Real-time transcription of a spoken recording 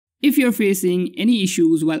If you're facing any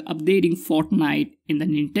issues while updating Fortnite in the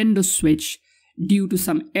Nintendo Switch due to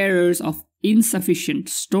some errors of insufficient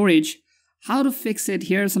storage, how to fix it?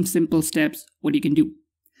 Here are some simple steps what you can do.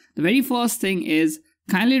 The very first thing is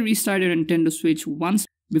kindly restart your Nintendo Switch once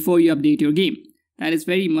before you update your game. That is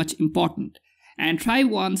very much important. And try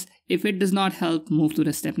once. If it does not help, move to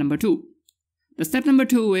the step number 2. The step number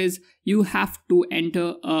 2 is you have to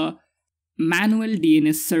enter a manual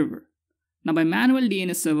DNS server. Now by manual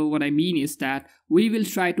DNS server, what I mean is that we will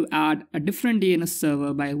try to add a different DNS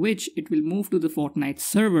server by which it will move to the Fortnite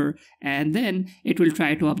server and then it will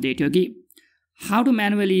try to update your game. How to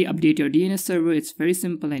manually update your DNS server? It's very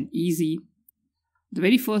simple and easy. The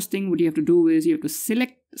very first thing what you have to do is you have to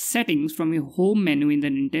select settings from your home menu in the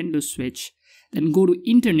Nintendo Switch, then go to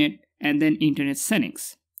internet and then internet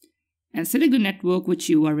settings. And select the network which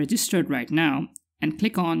you are registered right now and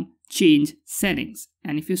click on change settings.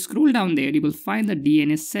 And if you scroll down there, you will find the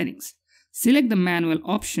DNS settings. Select the manual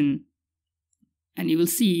option and you will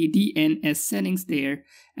see DNS settings there,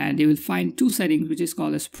 and you will find 2 settings which is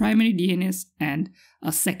called as primary DNS and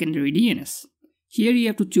a secondary DNS. Here you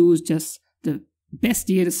have to choose just the best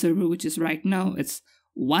DNS server, which is right now it's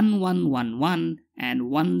 1111 and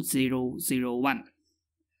 1001.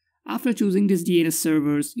 After choosing these DNS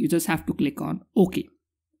servers, you just have to click on OK.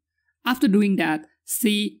 After doing that,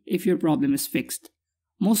 see if your problem is fixed.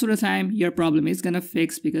 Most of the time, your problem is gonna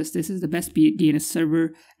fix because this is the best DNS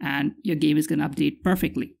server and your game is gonna update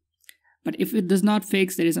perfectly. But if it does not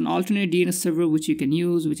fix, there is an alternate DNS server which you can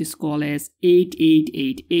use, which is called as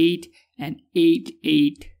 8888 and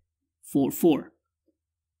 8844.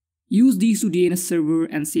 Use these 2 DNS servers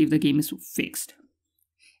and see if the game is fixed.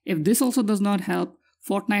 If this also does not help,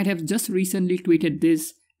 Fortnite have just recently tweeted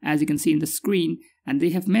this, as you can see in the screen, and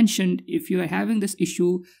they have mentioned if you are having this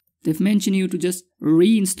issue, they've mentioned you to just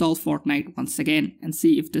reinstall Fortnite once again and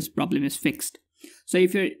see if this problem is fixed. So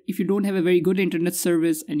if you don't have a very good internet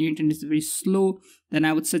service and your internet is very slow, then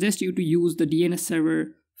I would suggest you to use the DNS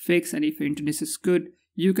server fix, and if your internet is good,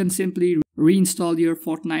 you can simply reinstall your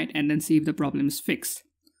Fortnite and then see if the problem is fixed.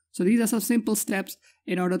 So these are some simple steps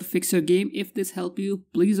in order to fix your game. If this helped you,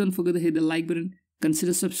 please don't forget to hit the like button.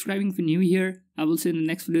 Consider subscribing if you're new here. I will see you in the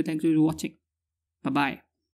next video. Thank you for watching. Bye-bye.